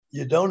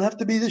You don't have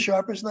to be the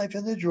sharpest knife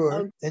in the drawer,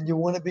 Oh, and you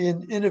want to be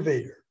an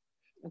innovator.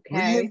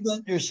 okay.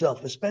 Reinvent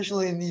yourself,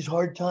 especially in these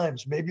hard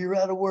times. Maybe you're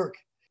out of work.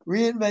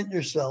 Reinvent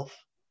yourself.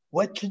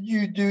 What can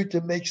you do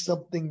to make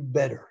something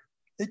better?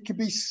 It could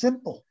be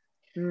simple.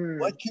 Hmm.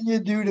 What can you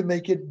do to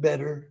make it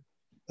better?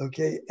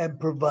 Okay, and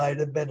provide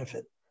a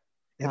benefit.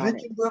 If Got it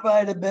it. can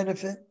provide a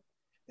benefit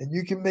and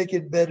you can make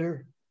it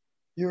better,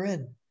 you're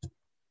in. Well,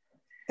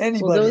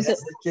 Anybody has those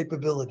that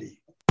capability.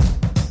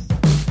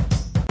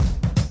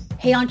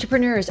 Hey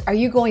entrepreneurs, are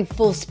you going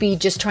full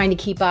speed just trying to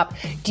keep up?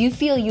 Do you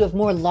feel you have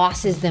more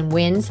losses than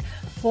wins?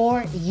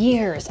 For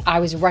years, I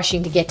was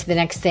rushing to get to the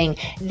next thing.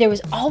 There was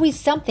always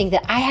something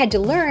that I had to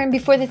learn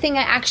before the thing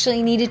I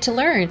actually needed to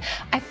learn.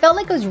 I felt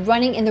like I was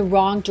running in the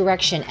wrong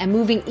direction and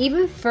moving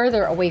even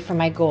further away from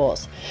my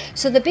goals.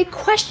 So the big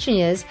question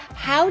is,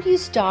 how do you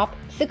stop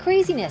the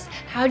craziness?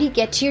 How do you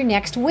get to your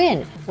next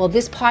win? Well,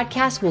 this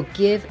podcast will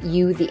give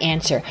you the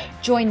answer.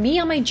 Join me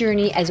on my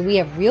journey as we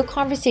have real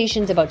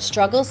conversations about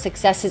struggles,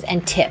 successes,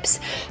 and tips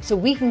so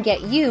we can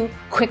get you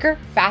quicker,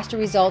 faster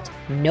results,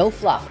 no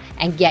fluff,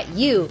 and get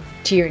you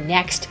to your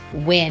next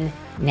win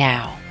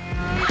now.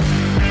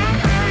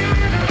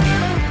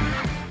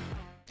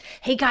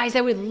 Hey guys,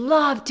 I would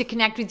love to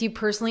connect with you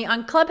personally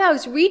on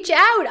Clubhouse. Reach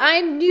out.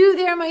 I'm new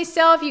there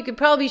myself. You could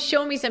probably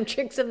show me some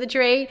tricks of the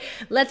trade.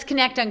 Let's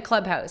connect on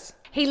Clubhouse.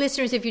 Hey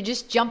listeners, if you're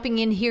just jumping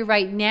in here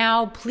right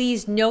now,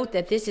 please note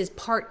that this is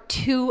part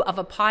 2 of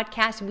a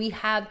podcast. We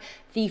have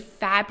the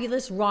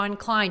fabulous Ron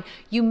Klein.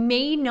 You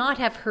may not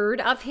have heard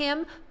of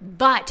him,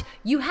 but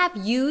you have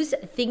used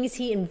things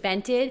he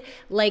invented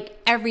like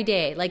every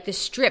day, like the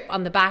strip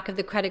on the back of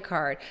the credit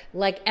card,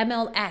 like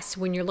MLS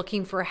when you're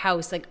looking for a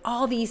house, like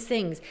all these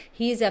things.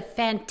 He is a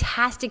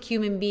fantastic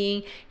human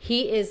being.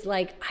 He is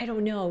like, I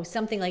don't know,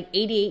 something like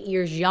 88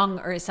 years young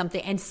or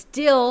something, and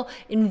still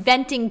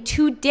inventing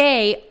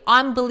today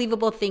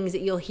unbelievable things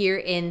that you'll hear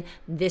in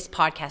this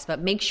podcast. But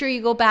make sure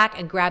you go back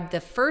and grab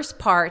the first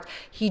part.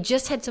 He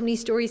just had so many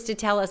stories to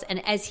tell us.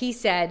 And as he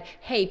said,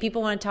 hey,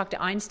 people want to talk to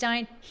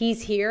Einstein.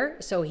 He's here.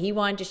 So he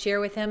wanted to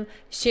share with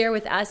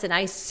us. And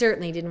I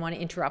certainly didn't want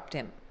to interrupt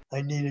him.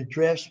 I needed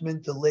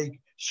draftsmen to lay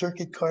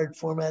circuit card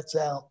formats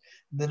out.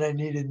 And then I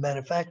needed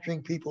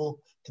manufacturing people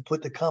to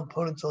put the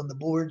components on the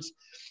boards.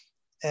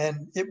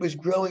 And it was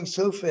growing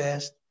so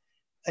fast,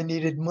 I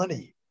needed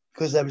money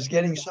because I was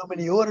getting so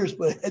many orders,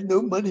 but I had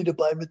no money to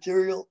buy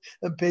material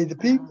and pay the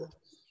people.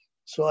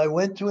 So I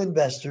went to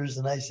investors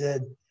and I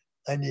said,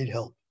 I need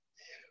help.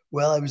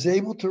 Well, I was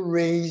able to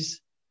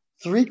raise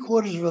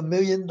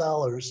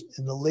 $750,000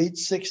 in the late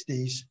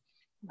 60s,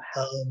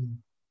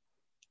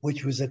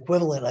 which was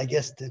equivalent, I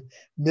guess, to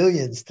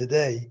millions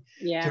today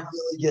to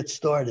really get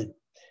started.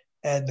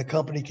 And the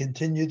company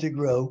continued to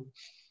grow.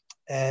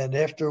 And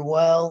after a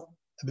while,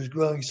 it was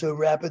growing so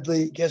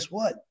rapidly. Guess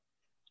what?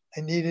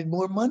 I needed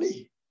more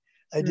money.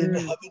 I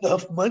didn't have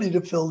enough money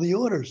to fill the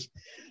orders.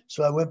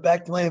 So I went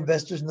back to my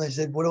investors and I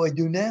said, what do I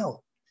do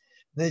now?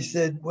 And they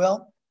said,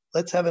 well,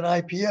 let's have an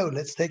IPO.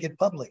 Let's take it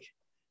public.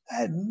 I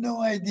had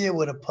no idea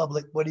what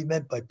he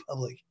meant by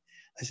public.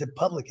 I said,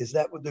 public, is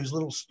that what those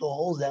little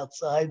stalls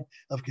outside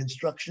of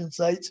construction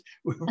sites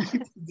where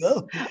people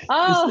go?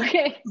 Oh,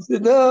 okay. He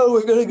said, no,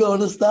 we're going to go on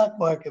the stock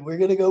market. We're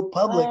going to go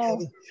public, have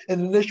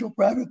an initial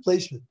private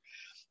placement.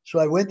 So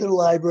I went to the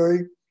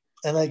library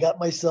and I got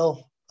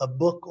myself a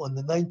book on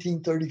the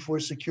 1934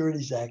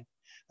 Securities Act.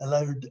 And I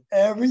learned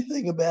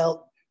everything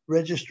about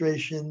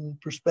registration,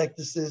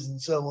 prospectuses,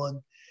 and so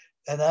on.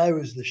 And I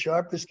was the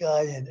sharpest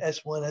guy in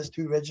S1,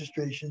 S2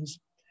 registrations.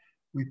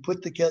 We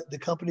put the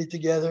company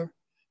together,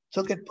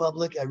 took it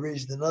public. I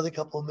raised another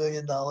couple of $1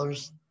 million,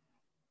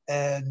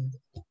 and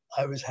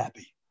I was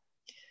happy.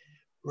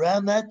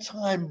 Around that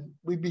time,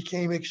 we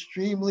became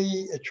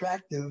extremely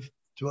attractive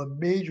to a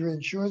major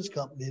insurance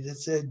company that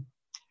said,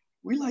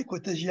 we like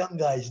what this young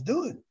guy's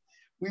doing.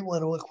 We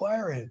want to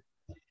acquire him.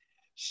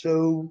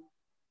 So,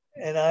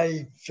 and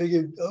I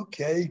figured,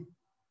 okay,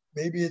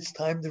 maybe it's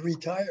time to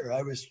retire.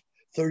 I was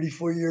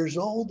 34 years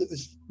old. It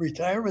was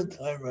retirement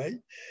time, right?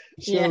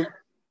 So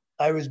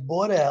I was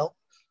bought out.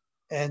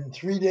 And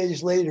 3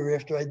 days later,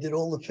 after I did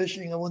all the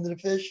fishing I wanted to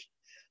fish,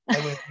 I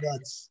went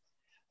nuts.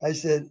 I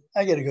said,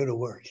 I got to go to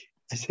work.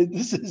 I said,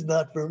 this is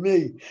not for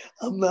me.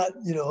 I'm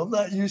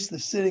not used to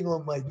sitting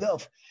on my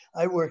duff.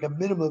 I work a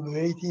minimum of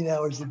 18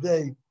 hours a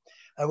day.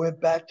 I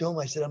went back to him.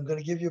 I said, I'm going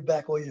to give you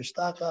back all your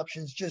stock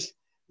options. Just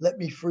let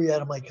me free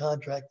out of my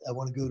contract. I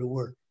want to go to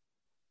work.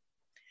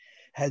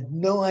 Had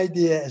no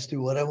idea as to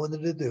what I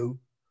wanted to do.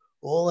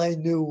 All I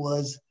knew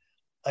was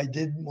I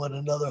didn't want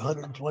another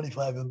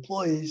 125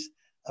 employees.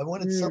 I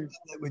wanted something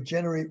that would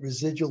generate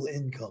residual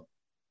income.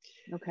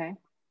 Okay.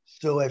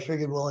 So I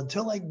figured, well,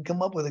 until I can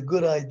come up with a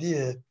good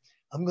idea,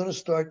 I'm going to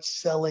start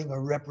selling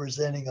or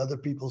representing other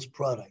people's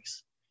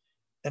products.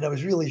 And I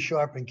was really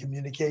sharp in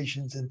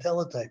communications and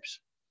teletypes.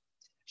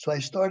 So I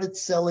started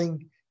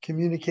selling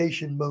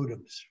communication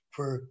modems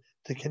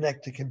to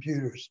connect to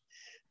computers.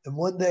 And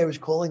one day I was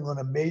calling on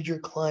a major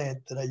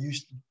client that I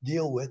used to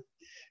deal with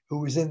who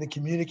was in the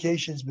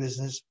communications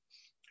business,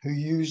 who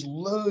used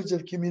loads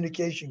of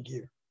communication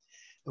gear.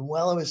 And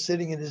while I was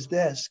sitting at his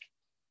desk,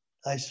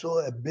 I saw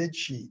a bid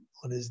sheet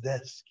on his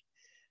desk.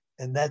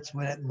 And that's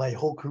when my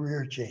whole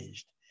career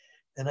changed.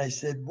 And I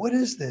said, what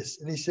is this?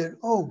 And he said,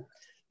 oh,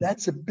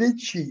 that's a bid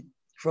sheet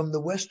from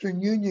the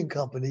Western Union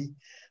Company.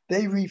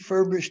 They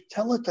refurbish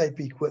teletype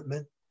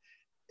equipment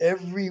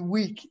every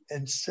week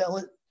and sell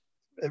it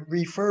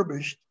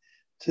refurbished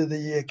to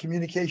the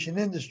communication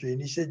industry.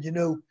 And he said, you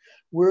know,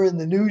 we're in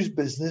the news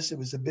business. It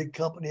was a big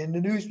company in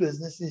the news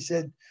business. And he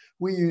said,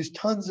 we use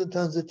tons and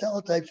tons of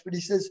teletypes, but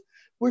he says,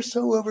 we're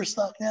so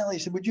overstocked now. He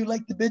said, would you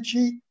like the bid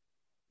sheet?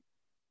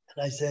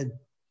 And I said,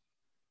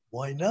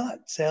 why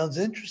not? Sounds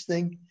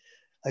interesting.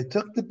 I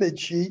took the bid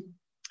sheet,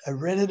 I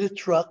rented a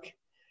truck,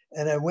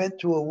 and I went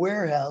to a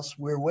warehouse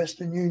where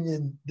Western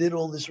Union did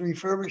all this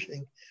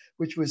refurbishing,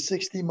 which was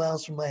 60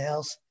 miles from my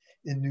house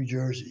in New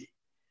Jersey.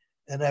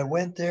 And I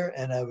went there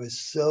and I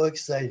was so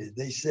excited.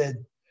 They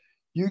said,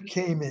 you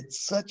came at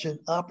such an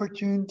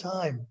opportune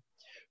time.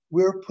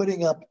 We're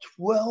putting up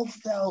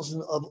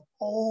 12,000 of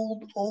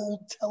old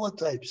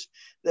teletypes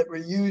that were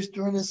used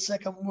during the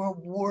Second World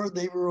War.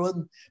 They were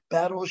on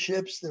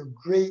battleships. They're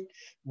great.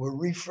 We're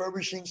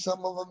refurbishing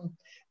some of them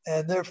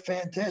and they're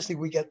fantastic.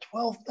 We got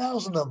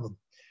 12,000 of them.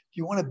 Do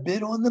you want to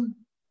bid on them?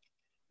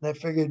 And I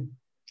figured,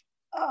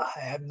 I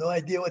have no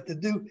idea what to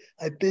do.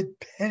 I bid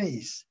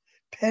pennies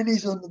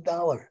on the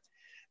dollar.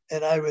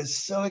 And I was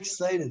so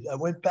excited. I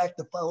went back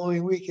the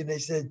following week and they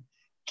said,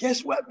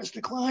 guess what,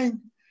 Mr.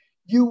 Klein?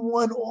 You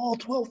won all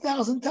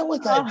 12,000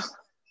 teletypes.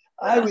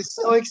 Oh. I was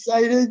so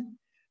excited.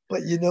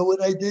 But you know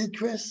what I did,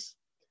 Chris?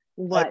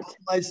 What? I bought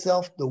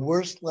myself the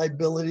worst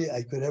liability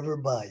I could ever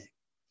buy.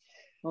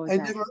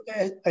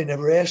 I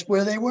never asked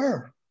where they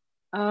were.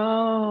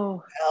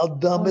 Oh. How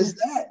dumb is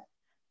that?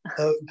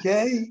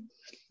 Okay.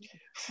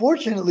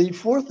 Fortunately,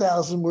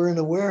 4,000 were in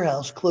a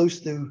warehouse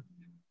close to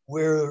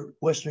where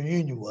Western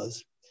Union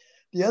was.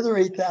 The other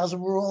 8,000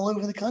 were all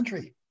over the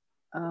country.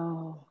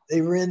 Oh.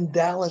 They were in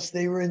Dallas,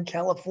 they were in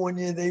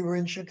California, they were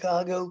in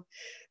Chicago.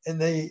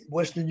 And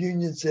Western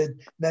Union said,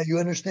 now you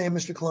understand,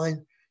 Mr.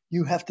 Klein,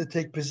 you have to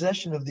take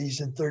possession of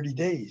these in 30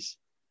 days.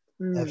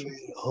 I figured,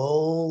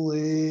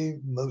 holy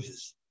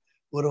Moses,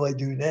 what do I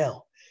do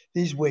now?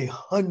 These weigh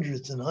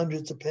hundreds and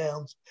hundreds of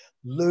pounds,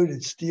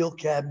 loaded steel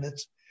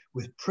cabinets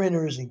with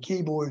printers and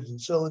keyboards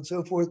and so on and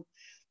so forth.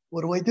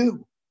 What do I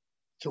do?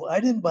 So I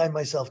didn't buy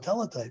myself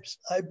teletypes.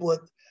 I bought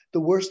the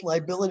worst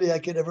liability I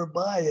could ever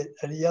buy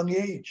at a young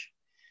age.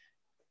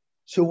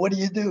 So what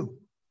do?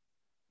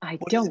 I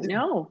don't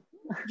know.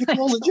 You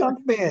call the junk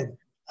man.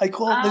 I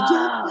called the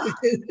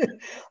junk man.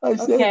 I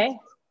said,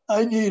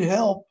 I need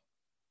help.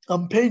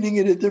 I'm painting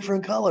it a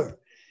different color.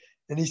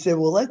 And he said,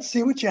 well, let's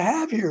see what you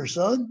have here,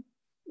 son.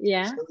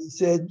 Yeah. So he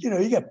said,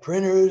 you got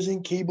printers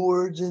and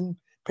keyboards and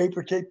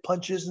paper tape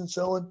punches and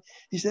so on.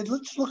 He said,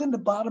 let's look in the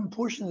bottom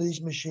portion of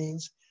these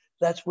machines.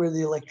 That's where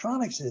the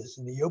electronics is.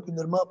 And he opened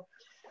them up.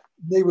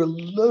 They were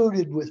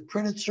loaded with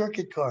printed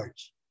circuit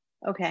cards.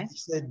 Okay. And he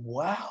said,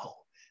 wow.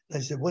 And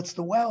I said, what's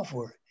the wow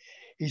for?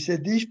 He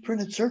said, these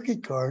printed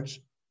circuit cards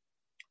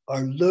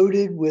are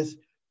loaded with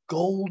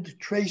gold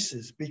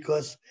traces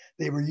because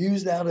they were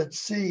used out at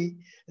sea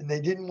and they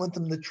didn't want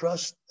them to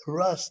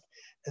rust,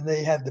 and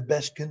they have the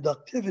best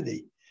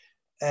conductivity.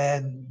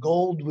 And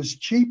gold was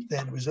cheap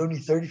then. It was only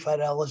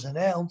 $35 an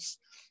ounce.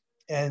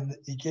 And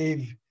it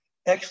gave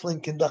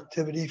excellent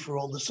conductivity for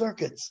all the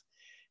circuits.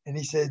 And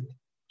he said,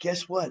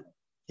 guess what?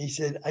 He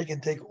said, I can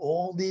take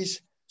all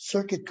these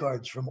circuit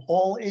cards from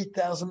all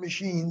 8,000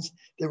 machines.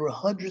 There were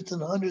hundreds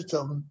and hundreds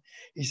of them.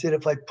 He said,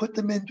 if I put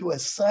them into a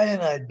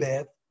cyanide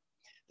bath,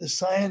 the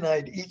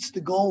cyanide eats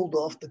the gold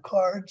off the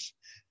cards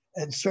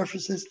and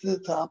surfaces to the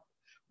top,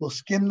 will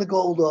skim the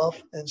gold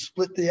off and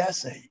split the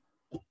assay.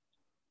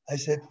 I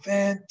said,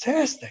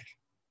 fantastic.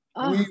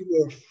 We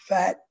were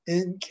fat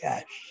in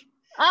cash.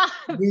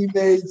 We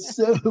made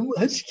so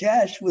much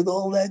cash with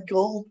all that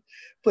gold.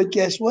 But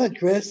guess what,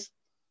 Chris?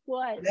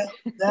 What?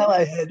 Now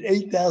I had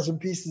 8,000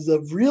 pieces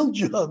of real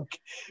junk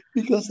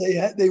because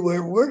they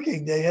weren't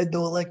working. They had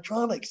no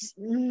electronics.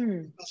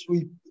 Because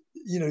we,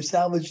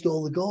 salvaged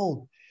all the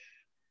gold.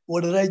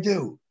 What did I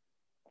do?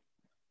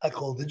 I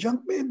called the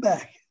junk man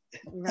back.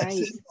 Right.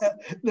 I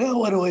said, now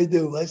what do I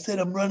do? I said,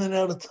 I'm running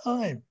out of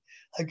time.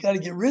 I've got to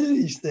get rid of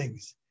these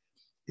things.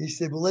 He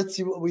said, well, let's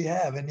see what we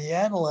have. And he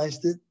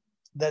analyzed it,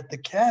 that the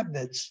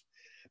cabinets,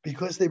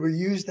 because they were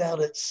used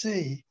out at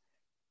sea,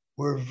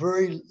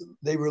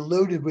 they were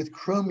loaded with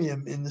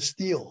chromium in the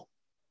steel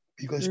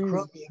because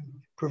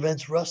chromium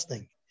prevents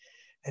rusting.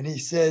 And he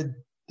said,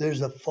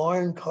 there's a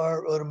foreign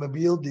car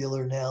automobile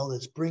dealer now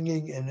that's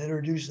bringing and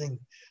introducing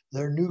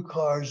their new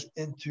cars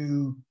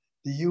into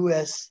the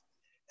US,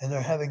 and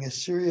they're having a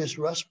serious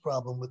rust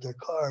problem with their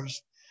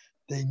cars.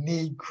 They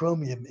need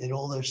chromium in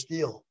all their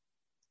steel.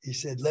 He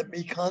said, let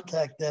me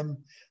contact them.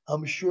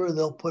 I'm sure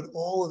they'll put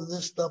all of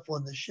this stuff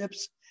on the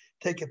ships,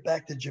 take it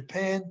back to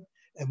Japan,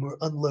 and we're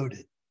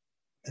unloaded.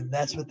 And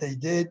that's what they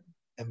did,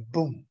 and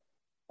boom.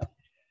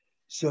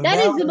 So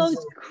that is the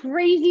most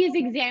craziest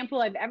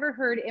example I've ever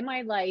heard in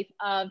my life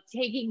of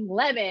taking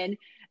lemon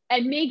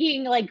and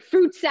making like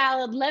fruit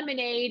salad,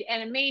 lemonade,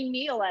 and a main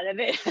meal out of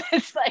it.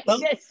 It's like, Well,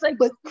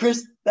 but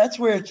Chris, that's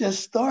where it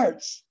just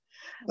starts.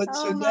 But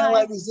so oh now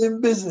I my. was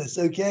in business.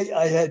 Okay,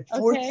 I had Okay.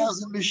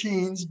 4,000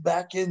 machines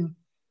back in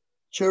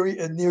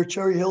near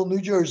Cherry Hill,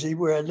 New Jersey,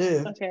 where I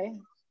lived, Okay.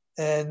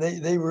 and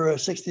they were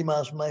 60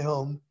 miles from my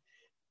home.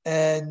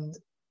 And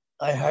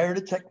I hired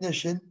a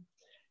technician,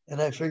 and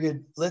I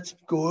figured, let's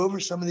go over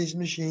some of these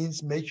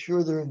machines, make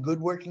sure they're in good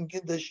working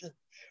condition,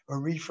 or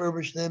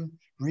refurbish them,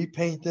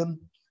 repaint them,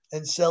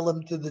 and sell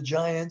them to the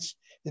giants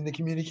in the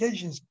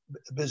communications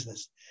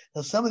business.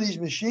 Now, some of these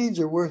machines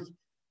are worth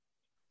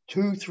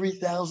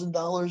 $2,000, $3,000,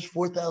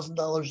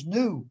 $4,000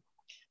 new.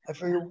 I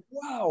figured,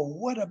 wow,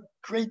 what a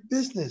great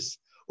business.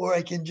 Or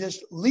I can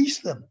just lease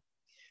them,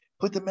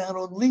 put them out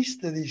on lease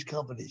to these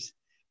companies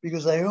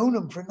because I own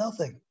them for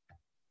nothing.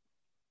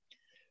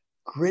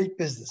 Great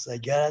business. I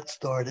got it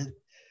started.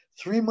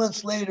 3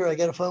 months later, I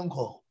got a phone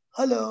call.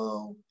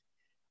 Hello,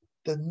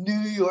 the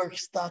New York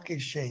Stock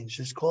Exchange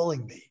is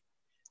calling me.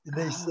 And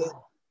they said,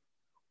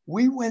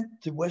 we went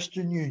to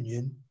Western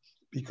Union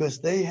because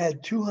they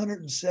had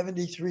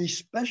 273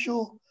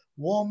 special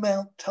wall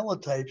mount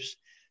teletypes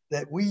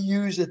that we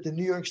use at the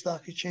New York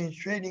Stock Exchange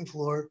trading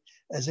floor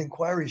as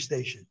inquiry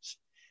stations.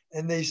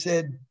 And they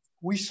said,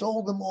 we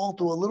sold them all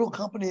to a little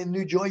company in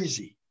New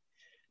Jersey.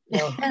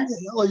 Now, who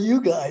the hell are you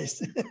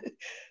guys?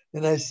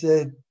 And I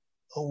said,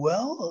 oh,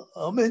 well,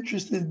 I'm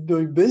interested in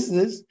doing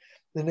business.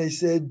 And they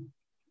said,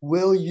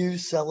 will you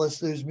sell us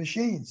those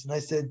machines? And I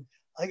said,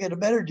 I got a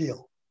better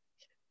deal.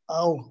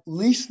 I'll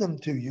lease them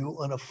to you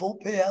on a full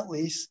payout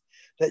lease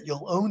that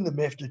you'll own them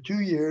after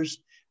 2 years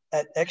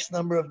at X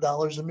number of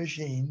dollars a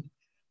machine.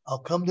 I'll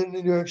come to the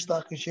New York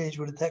Stock Exchange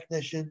with a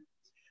technician,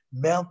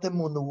 mount them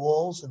on the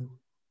walls and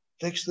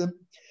fix them,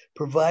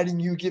 providing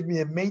you give me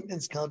a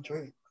maintenance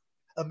contract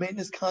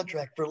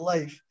for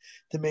life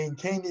to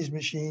maintain these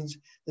machines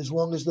as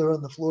long as they're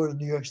on the floor of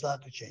the New York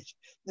Stock Exchange.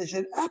 They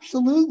said,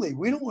 absolutely,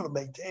 we don't want to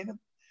maintain them.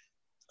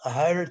 I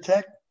hired a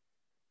tech.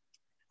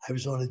 I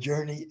was on a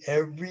journey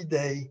every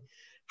day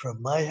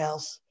from my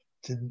house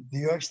to New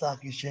York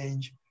Stock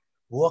Exchange,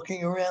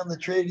 walking around the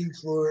trading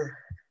floor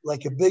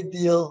like a big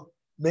deal,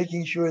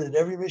 making sure that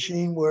every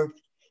machine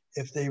worked.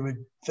 If they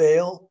would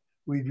fail,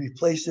 we'd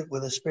replace it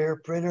with a spare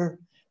printer.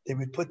 They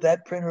would put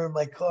that printer in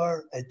my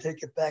car. I'd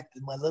take it back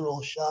to my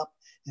little shop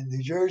in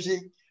New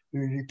Jersey.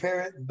 We would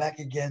repair it and back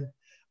again.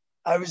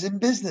 I was in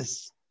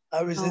business.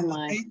 I was in the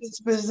maintenance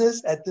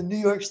business at the New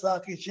York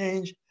Stock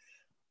Exchange.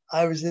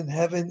 I was in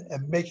heaven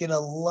and making a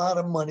lot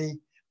of money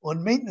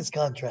on maintenance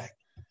contract.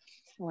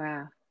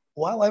 Wow.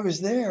 While I was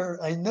there,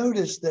 I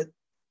noticed that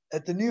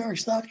at the New York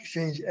Stock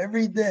Exchange,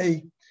 every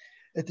day,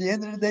 at the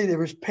end of the day, there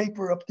was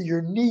paper up to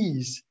your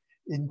knees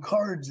in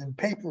cards and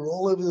paper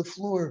all over the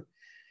floor.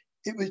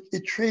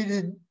 It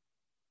traded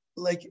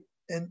like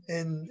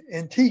an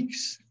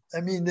antiques.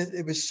 I mean,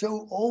 it was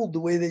so old the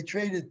way they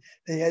traded.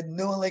 They had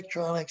no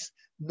electronics,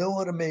 no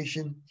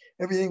automation.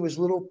 Everything was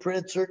little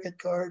printed circuit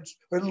cards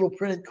or little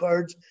printed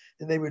cards,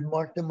 and they would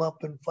mark them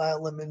up and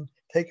file them and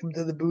take them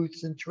to the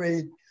booths and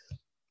trade.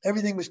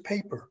 Everything was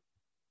paper.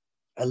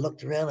 I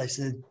looked around. I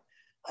said,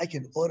 I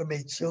can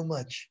automate so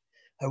much.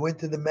 I went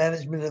to the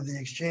management of the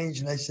exchange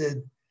and I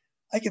said,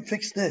 I can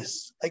fix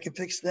this. I can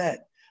fix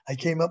that. I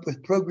came up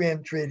with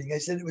program trading. I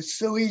said, it was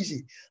so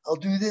easy. I'll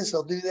do this,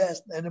 I'll do that.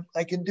 And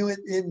I can do it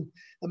in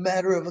a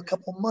matter of a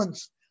couple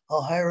months.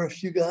 I'll hire a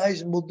few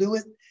guys and we'll do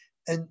it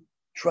and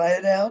try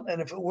it out.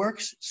 And if it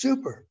works,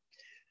 super.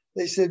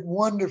 They said,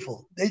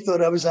 wonderful. They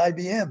thought I was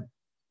IBM.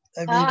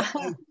 I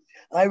mean,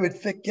 I would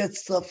get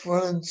stuff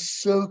running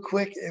so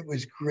quick. It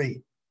was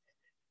great.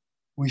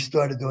 We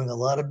started doing a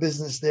lot of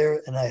business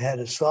there, and I had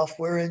a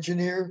software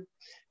engineer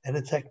and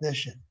a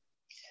technician.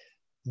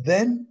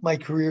 Then my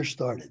career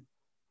started.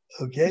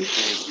 Okay.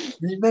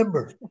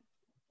 Remember,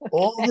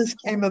 all this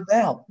came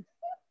about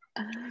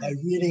by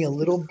reading a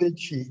little bid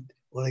sheet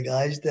on a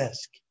guy's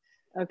desk.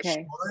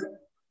 Okay. Smart,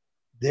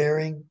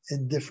 daring,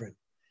 and different.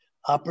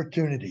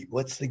 Opportunity.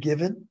 What's the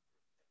given?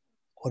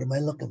 What am I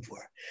looking for?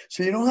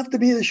 So you don't have to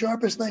be the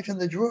sharpest knife in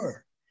the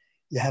drawer.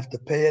 You have to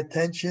pay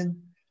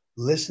attention,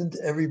 listen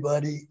to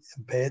everybody,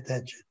 and pay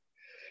attention.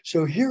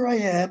 So here I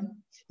am.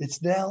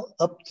 It's now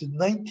up to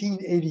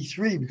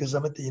 1983 because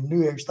I'm at the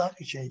New York Stock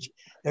Exchange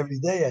every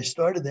day. I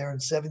started there in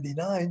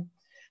 79.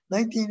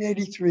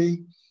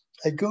 1983,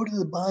 I go to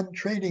the bond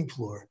trading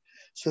floor.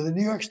 So the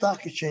New York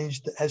Stock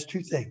Exchange has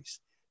two things.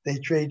 They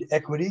trade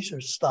equities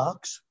or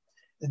stocks,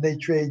 and they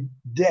trade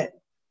debt,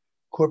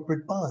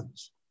 corporate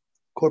bonds.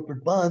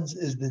 Corporate bonds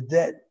is the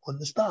debt on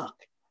the stock.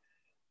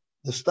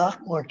 The stock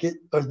market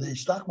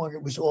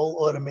was all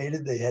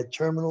automated. They had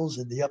terminals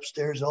in the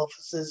upstairs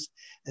offices,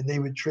 and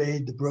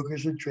the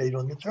brokers would trade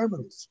on the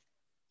terminals.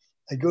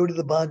 I go to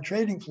the bond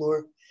trading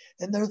floor,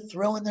 and they're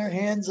throwing their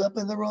hands up,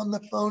 and they're on the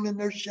phone, and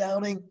they're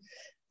shouting.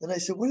 And I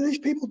said, what are these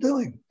people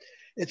doing?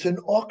 It's an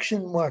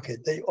auction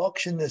market. They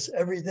auction this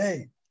every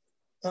day.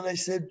 And I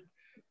said,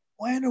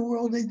 why in the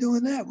world are they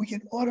doing that? We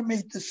can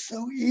automate this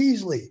so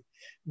easily.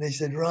 And they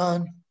said,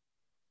 Ron,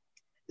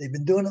 they've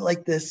been doing it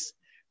like this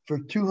for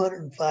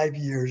 205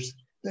 years.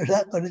 They're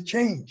not going to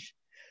change.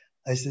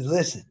 I said,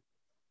 listen,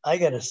 I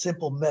got a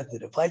simple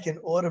method. If I can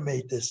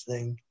automate this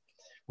thing,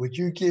 would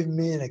you give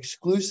me an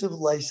exclusive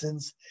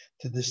license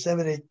to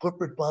disseminate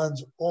corporate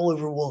bonds all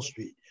over Wall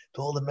Street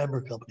to all the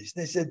member companies?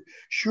 They said,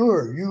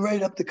 sure, you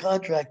write up the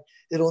contract.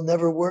 It'll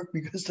never work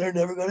because they're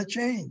never going to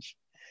change.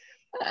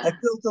 I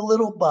built a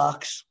little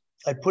box.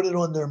 I put it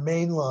on their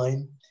main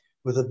line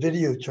with a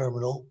video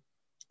terminal,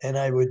 and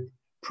I would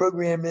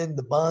program in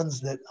the bonds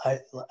that I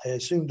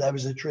assumed I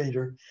was a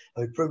trader.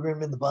 I would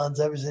program in the bonds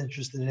I was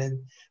interested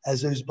in.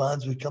 As those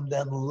bonds would come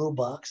down the little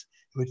box,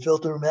 it would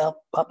filter them out,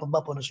 pop them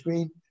up on a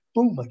screen.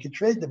 Boom, I could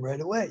trade them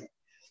right away.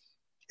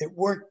 It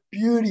worked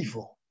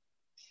beautiful.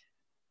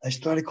 I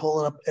started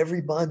calling up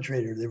every bond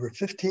trader. There were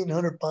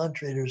 1,500 bond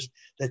traders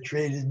that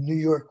traded New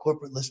York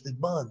corporate listed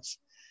bonds.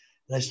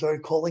 And I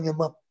started calling them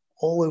up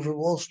all over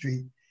Wall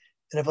Street.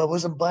 And if I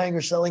wasn't buying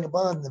or selling a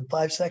bond in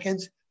 5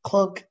 seconds,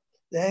 clunk,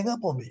 they hang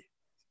up on me.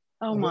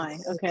 Oh my,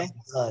 okay.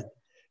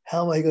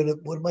 Oh my God,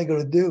 what am I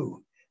going to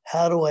do?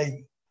 How do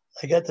I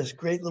got this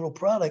great little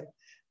product.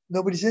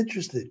 Nobody's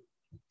interested.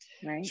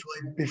 Right. So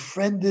I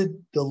befriended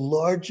the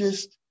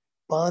largest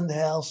bond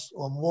house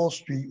on Wall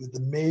Street with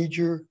the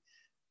major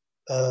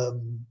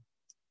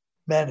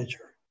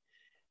manager.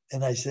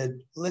 And I said,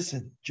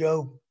 listen,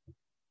 Joe,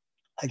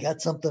 I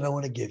got something I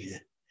want to give you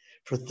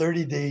for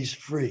 30 days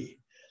free.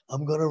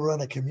 I'm going to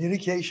run a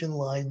communication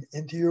line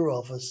into your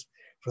office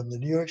from the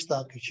New York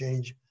Stock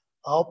Exchange.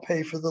 I'll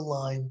pay for the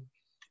line.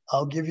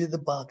 I'll give you the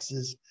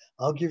boxes.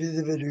 I'll give you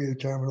the video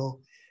terminal.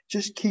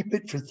 Just keep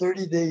it for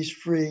 30 days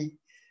free.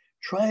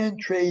 Try and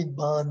trade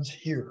bonds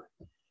here.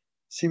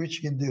 See what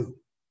you can do.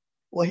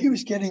 Well, he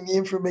was getting the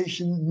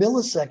information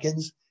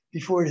milliseconds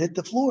before it hit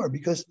the floor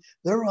because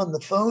they're on the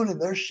phone and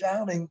they're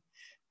shouting.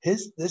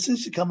 This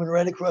is coming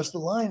right across the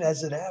line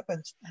as it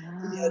happens.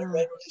 He had it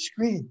right on the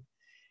screen.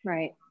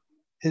 Right.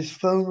 His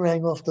phone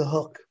rang off the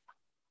hook.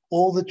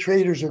 All the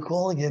traders are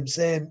calling him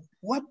saying,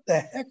 what the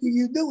heck are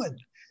you doing?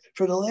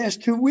 For the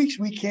last 2 weeks,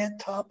 we can't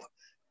top.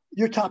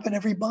 You're topping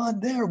every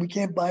bond there. We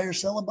can't buy or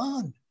sell a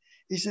bond.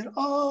 He said,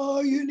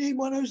 oh, you need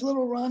one of those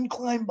little Ron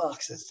Klein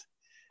boxes.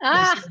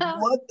 I said,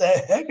 what the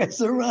heck is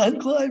a Ron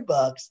Klein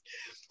box?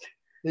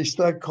 They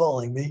start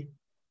calling me.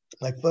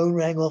 My phone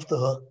rang off the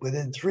hook.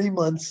 Within 3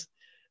 months,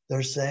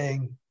 they're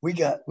saying, we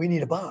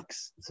need a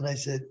box. And I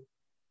said,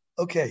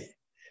 okay,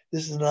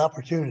 this is an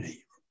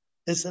opportunity.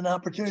 It's an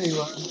opportunity,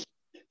 Ron.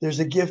 There's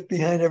a gift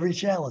behind every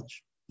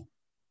challenge.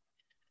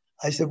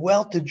 I said,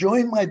 well, to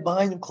join my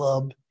buying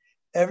club,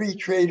 every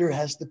trader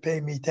has to pay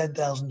me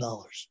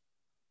 $10,000.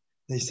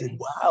 They said,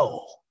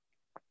 wow,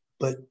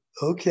 but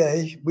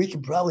okay, we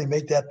can probably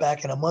make that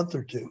back in a month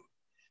or two.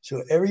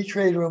 So every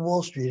trader on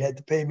Wall Street had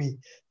to pay me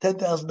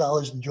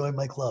 $10,000 to join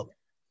my club.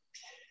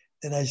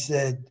 And I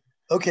said,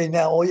 okay,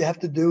 now all you have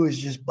to do is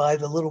just buy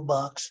the little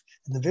box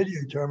and the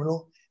video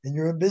terminal and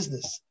you're in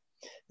business.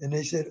 And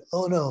they said,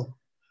 oh no,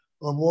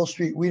 on Wall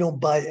Street, we don't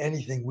buy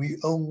anything. We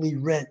only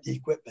rent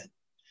equipment.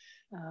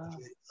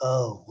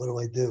 Oh, what do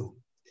I do?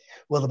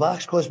 Well, the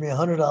box cost me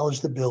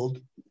 $100 to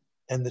build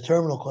and the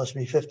terminal cost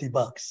me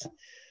 $50.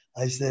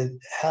 I said,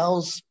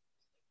 how's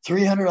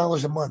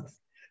 $300 a month?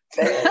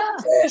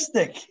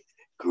 Fantastic.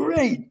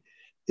 Great.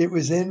 It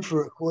was in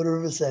for a quarter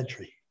of a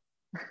century.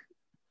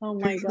 Oh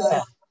my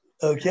God.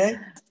 Okay.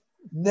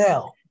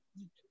 Now,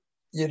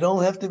 you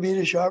don't have to be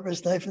the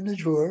sharpest knife in the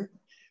drawer.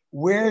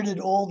 Where did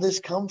all this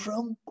come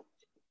from?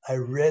 I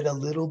read a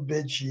little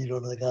bid sheet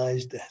on the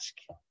guy's desk.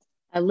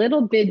 A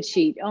little bid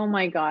sheet. Oh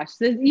my gosh.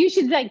 You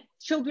should like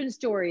children's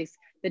stories.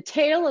 The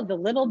tale of the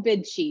little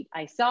bid sheet.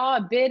 I saw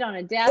a bid on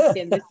a desk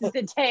and this is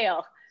the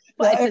tale.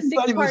 But Now, it's a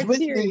six-part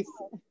series. Me,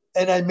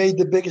 and I made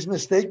the biggest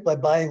mistake by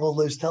buying all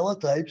those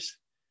teletypes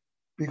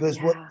because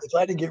if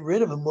I didn't get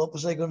rid of them, what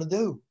was I going to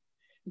do?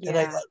 And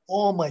I got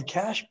all my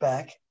cash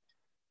back.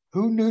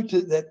 Who knew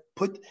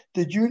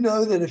did you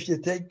know that if you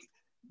take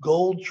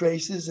gold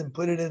traces and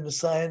put it in the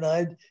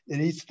cyanide,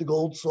 it eats the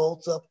gold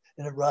salts up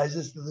and it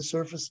rises to the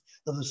surface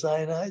of the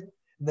cyanide?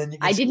 And then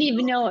I didn't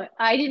even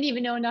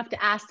know enough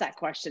to ask that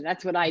question.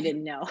 That's what I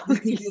didn't know.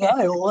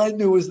 All I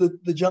knew was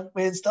the junk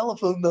man's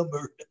telephone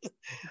number.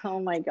 Oh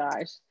my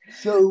gosh.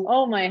 So,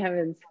 oh my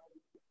heavens.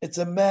 It's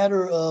a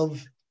matter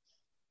of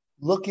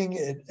looking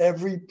at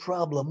every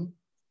problem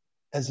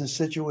as a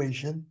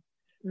situation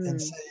and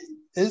say,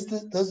 does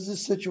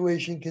this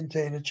situation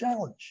contain a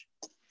challenge?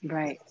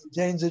 Right. If it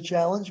contains a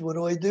challenge, what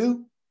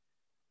do?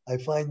 I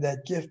find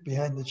that gift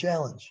behind the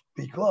challenge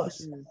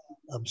because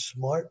I'm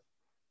smart,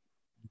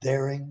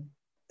 daring,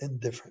 and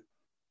different.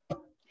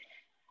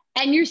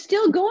 And you're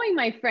still going,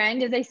 my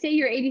friend. As I say,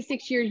 you're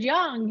 86 years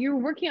young. You're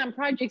working on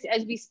projects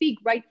as we speak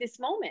right this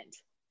moment.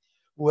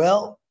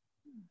 Well,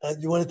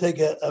 you want to take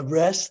a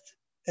rest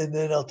and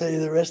then I'll tell you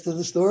the rest of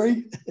the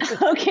story?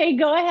 Okay,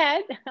 go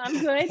ahead.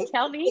 I'm good.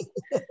 Tell me.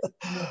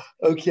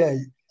 Okay.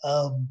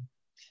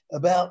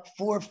 About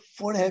four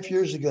and a half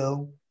years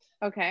ago,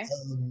 okay.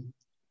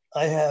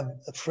 I have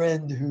a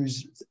friend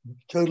who's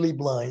totally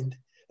blind,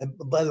 And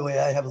by the way,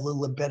 I have a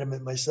little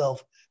impediment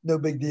myself. No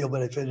big deal,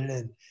 but I fit it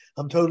in.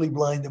 I'm totally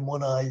blind in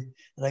one eye,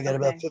 and I got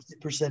about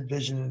 50%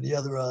 vision in the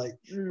other eye.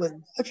 But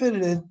I fit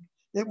it in.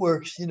 It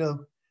works. You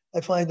know,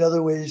 I find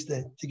other ways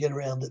to get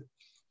around it.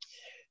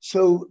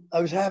 So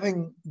I was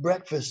having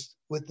breakfast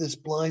with this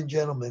blind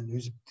gentleman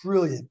who's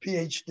brilliant,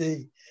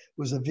 PhD,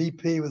 was a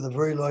VP with a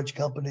very large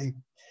company.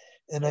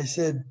 And I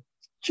said,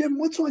 Jim,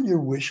 what's on your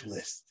wish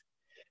list?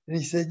 And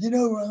he said, you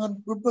know,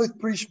 Ron, we're both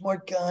pretty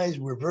smart guys.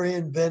 We're very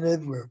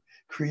inventive. We're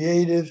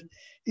creative.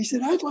 He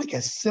said, I'd like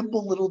a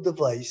simple little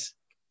device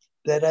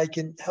that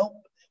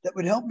that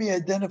would help me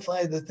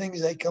identify the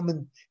things I come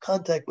in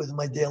contact with in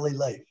my daily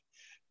life.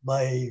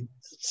 My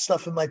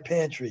stuff in my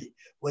pantry,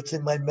 what's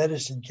in my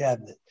medicine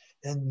cabinet,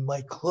 and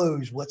my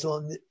clothes, what's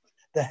on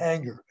the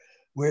hanger.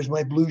 Where's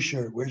my blue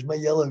shirt? Where's my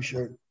yellow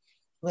shirt?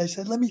 And I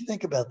said, let me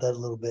think about that a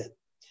little bit.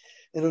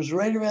 And it was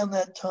right around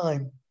that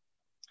time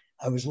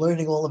I was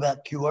learning all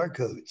about QR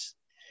codes.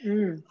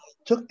 I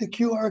took the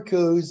QR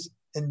codes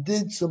and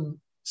did some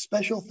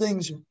special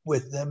things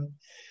with them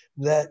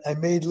that I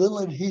made little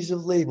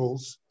adhesive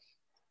labels,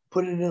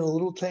 put it in a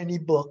little tiny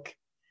book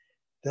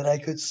that I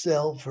could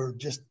sell for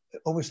just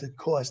almost at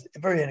cost,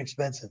 very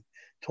inexpensive,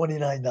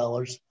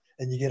 $29,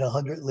 and you get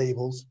 100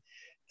 labels.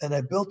 And I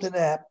built an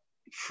app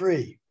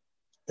free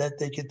that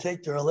they could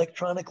take their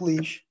electronic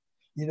leash.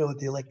 You know what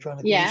the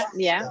electronic leash is?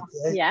 Yeah.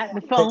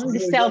 The phone, the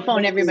cell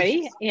phone,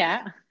 everybody. Leash.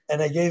 Yeah.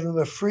 And I gave them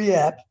a free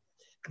app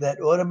that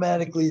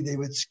automatically they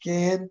would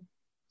scan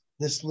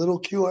this little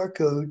QR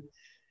code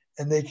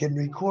and they can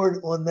record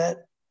on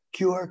that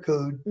QR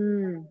code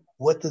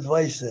what the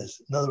device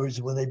is. In other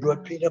words, when they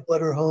brought peanut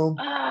butter home,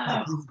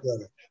 peanut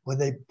butter. When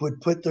they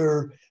would put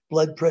their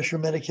blood pressure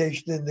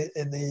medication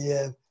in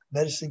the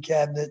medicine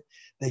cabinet,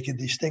 they could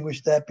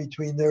distinguish that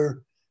between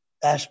their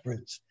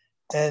aspirins.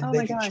 And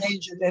they could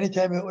change it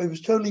anytime. It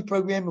was totally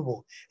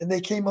programmable. And they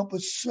came up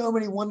with so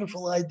many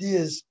wonderful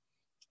ideas,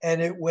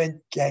 and it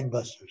went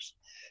gangbusters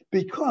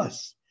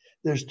because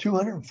there's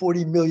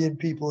 240 million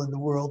people in the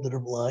world that are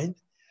blind,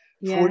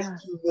 42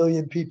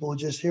 million people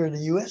just here in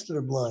the US that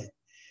are blind.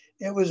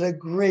 It was a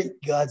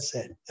great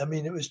godsend. I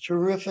mean, it was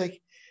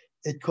terrific.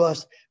 It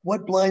cost,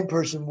 what blind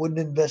person wouldn't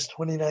invest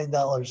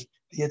 $29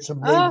 to get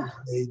some labels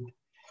made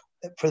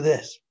for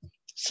this?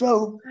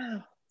 So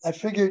I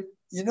figured,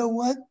 you know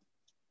what?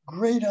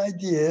 Great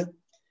idea.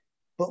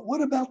 But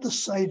what about the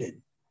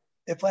sighted?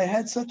 If I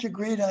had such a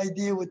great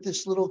idea with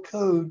this little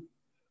code,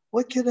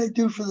 what can I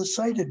do for the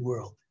sighted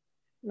world?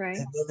 Right.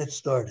 And then it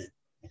started.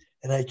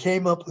 And I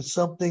came up with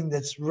something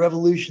that's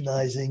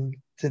revolutionizing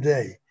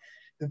today.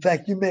 In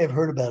fact, you may have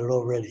heard about it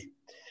already.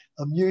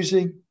 I'm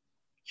using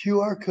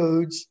QR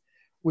codes,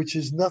 which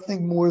is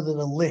nothing more than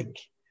a link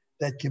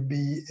that can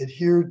be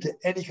adhered to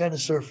any kind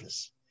of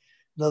surface.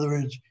 In other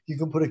words, you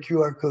can put a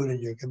QR code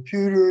in your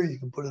computer, you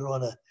can put it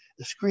on a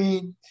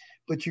screen,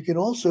 but you can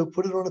also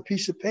put it on a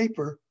piece of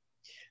paper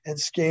and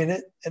scan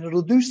it and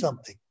it'll do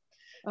something.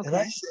 Okay. And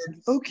I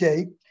said,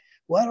 okay,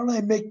 why don't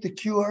I make the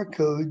QR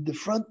code the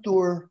front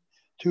door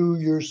to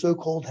your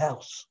so-called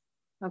house?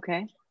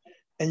 Okay.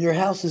 And your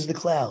house is the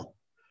cloud,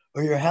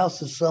 or your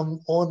house is some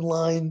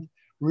online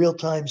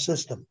real-time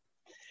system.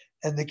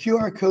 And the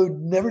QR code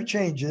never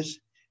changes.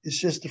 It's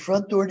just the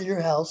front door to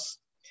your house.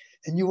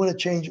 And you want to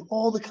change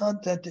all the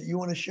content that you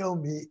want to show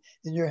me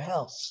in your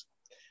house,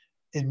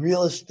 in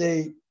real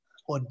estate,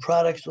 on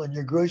products on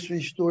your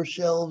grocery store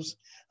shelves.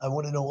 I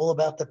want to know all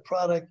about the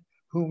product,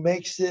 who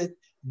makes it,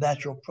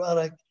 natural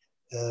product,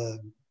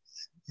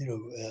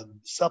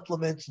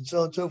 supplements and so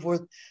on and so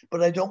forth.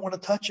 But I don't want to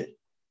touch it,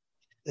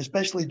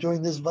 especially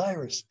during this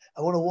virus.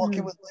 I want to walk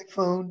in with my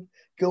phone,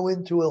 go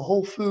into a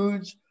Whole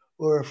Foods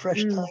or a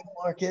Fresh Time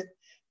Market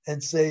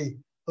and say,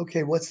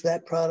 okay, what's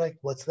that product?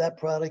 What's that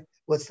product?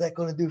 What's that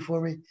going to do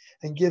for me?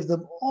 And give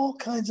them all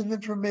kinds of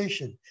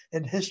information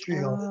and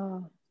history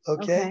on it.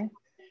 Okay.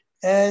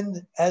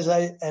 And as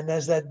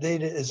that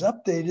data is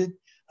updated,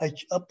 I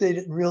update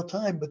it in real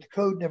time, but the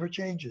code never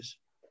changes.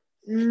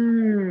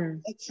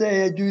 Let's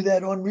say I do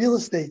that on real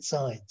estate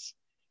signs.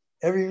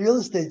 Every real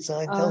estate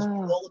sign tells me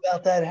all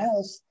about that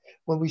house.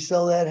 When we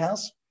sell that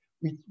house,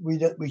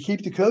 we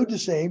keep the code the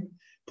same,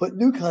 put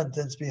new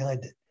contents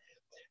behind it.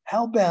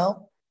 How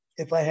about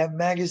if I have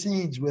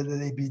magazines, whether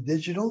they be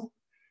digital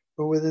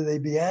or whether they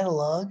be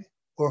analog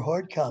or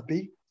hard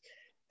copy,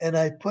 and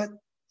I put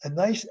a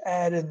nice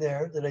ad in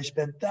there that I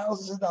spent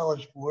thousands of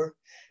dollars for,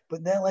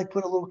 but now I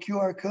put a little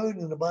QR code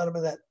in the bottom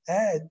of that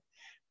ad,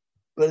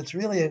 but it's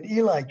really an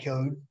Eli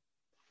code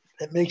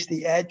that makes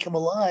the ad come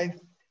alive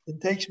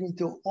and takes me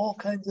to all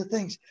kinds of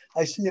things.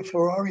 I see a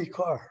Ferrari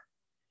car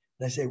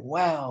and I say,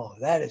 wow,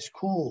 that is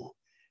cool.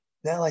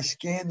 Now I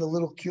scan the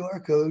little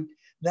QR code.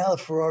 Now the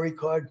Ferrari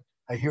car,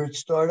 I hear it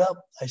start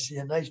up. I see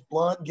a nice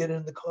blonde get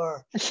in the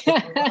car.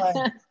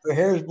 Her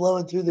hair's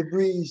blowing through the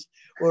breeze.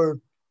 Or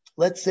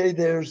let's say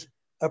there's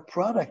a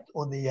product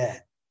on the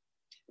ad,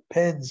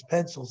 pens,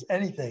 pencils,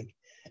 anything.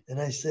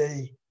 And I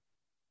say,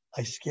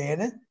 I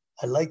scan it.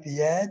 I like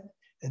the ad.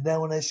 And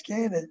now when I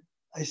scan it,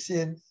 I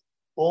see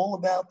all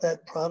about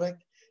that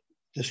product,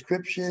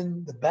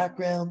 description, the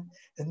background,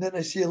 and then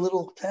I see a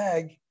little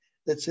tag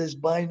that says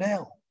buy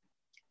now.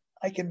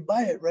 I can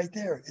buy it right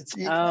there. It's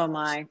e-commerce. Oh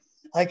my.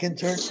 I can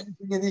turn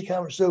anything into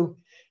e-commerce. So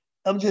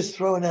I'm just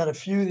throwing out a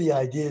few of the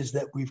ideas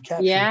that we've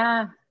captured.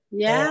 Yeah.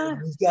 Yeah.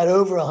 And we've got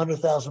over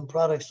 100,000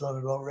 products on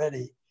it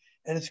already.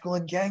 And it's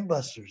going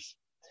gangbusters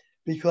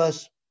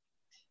because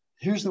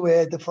here's the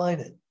way I define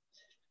it.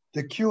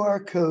 The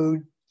QR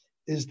code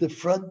is the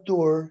front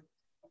door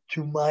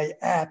to my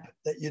app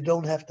that you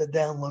don't have to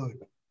download.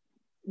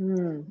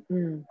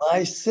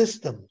 My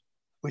system,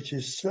 which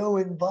is so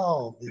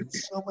involved in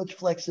so much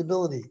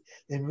flexibility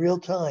in real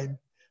time.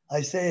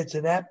 I say it's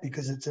an app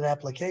because it's an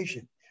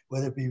application,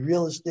 whether it be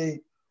real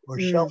estate or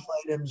shelf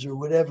items or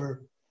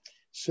whatever.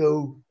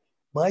 So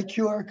my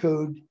QR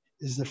code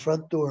is the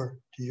front door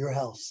to your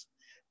house,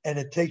 and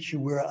it takes you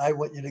where I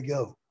want you to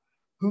go.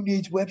 Who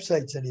needs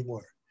websites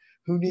anymore?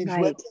 Who needs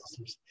web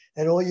testers?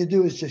 And all you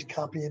do is just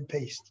copy and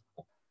paste.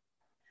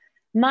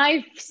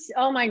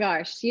 Oh my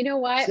gosh. You know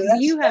what? So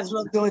that's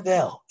what I'm doing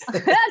now.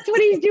 That's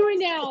what he's doing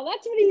now.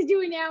 That's what he's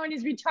doing now in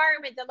his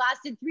retirement that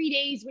lasted 3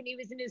 days when he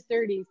was in his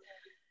 30s.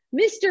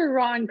 Mr.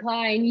 Ron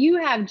Klein, you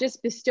have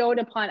just bestowed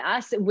upon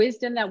us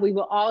wisdom that we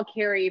will all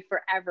carry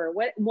forever.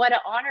 What an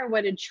honor,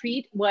 what a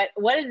treat, what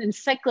an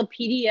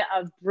encyclopedia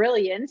of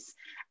brilliance,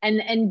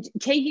 and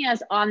taking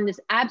us on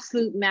this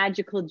absolute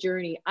magical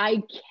journey.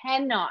 I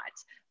cannot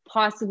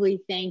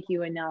possibly thank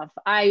you enough.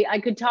 I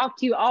could talk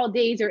to you all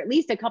days or at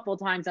least a couple of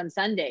times on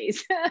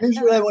Sundays. Here's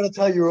what I want to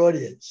tell your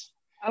audience.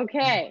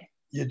 Okay.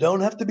 You don't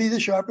have to be the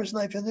sharpest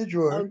knife in the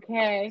drawer.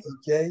 Okay.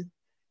 Okay.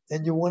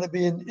 And you want to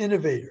be an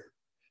innovator.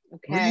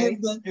 Okay.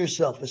 Reinvent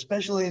yourself,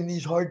 especially in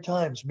these hard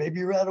times.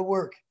 Maybe you're out of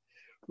work.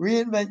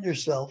 Reinvent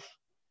yourself.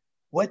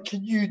 What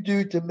can you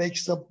do to make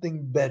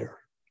something better?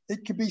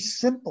 It could be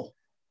simple.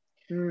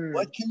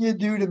 What can you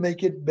do to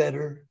make it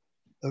better?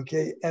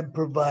 Okay. And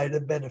provide a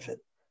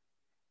benefit.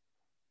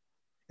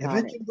 If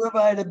it can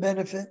provide a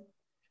benefit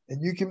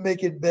and you can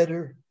make it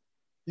better,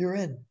 you're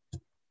in.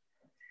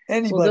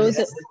 Anybody has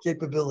that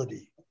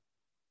capability.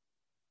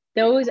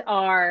 Those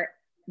are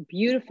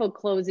beautiful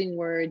closing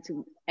words.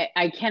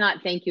 I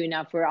cannot thank you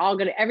enough. We're all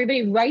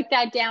everybody write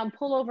that down.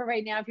 Pull over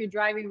right now if you're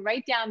driving.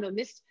 Write down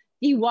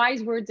the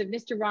wise words of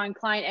Mr. Ron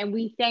Klein. And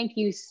we thank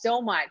you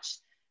so much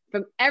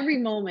from every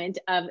moment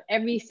of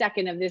every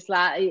second of this.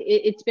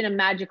 It's been a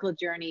magical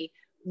journey.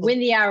 Win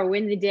the hour,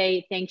 win the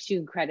day. Thanks you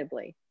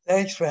incredibly.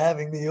 Thanks for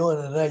having me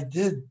on. And I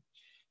did.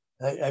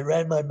 I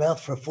ran my mouth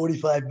for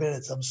 45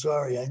 minutes. I'm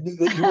sorry. I knew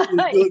that you were going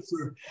to do it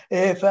for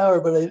a half hour,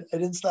 but I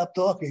didn't stop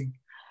talking.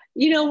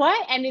 You know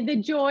what? And the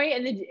joy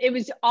and it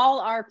was all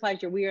our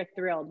pleasure. We are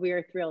thrilled. We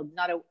are thrilled.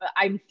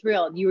 I'm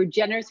thrilled. You were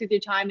generous with your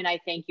time, and I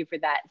thank you for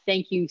that.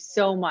 Thank you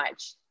so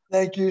much.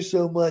 Thank you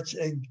so much,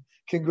 and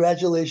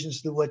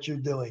congratulations to what you're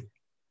doing.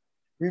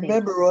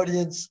 Remember,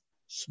 audience,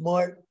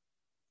 smart,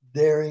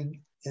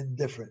 daring, and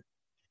different.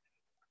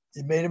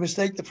 You made a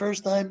mistake the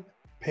first time,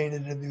 paint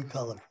it a new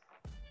color.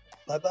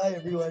 Bye-bye,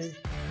 everybody.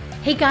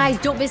 Hey guys,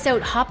 don't miss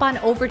out. Hop on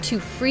over to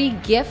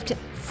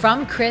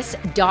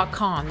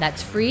freegiftfromchris.com.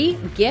 That's free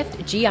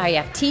gift,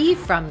 G-I-F-T,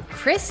 from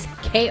Chris,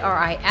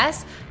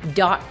 K-R-I-S.com.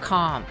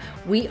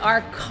 We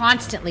are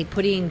constantly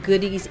putting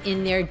goodies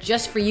in there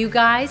just for you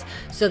guys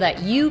so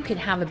that you can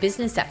have a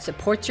business that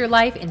supports your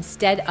life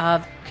instead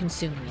of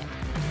consuming it.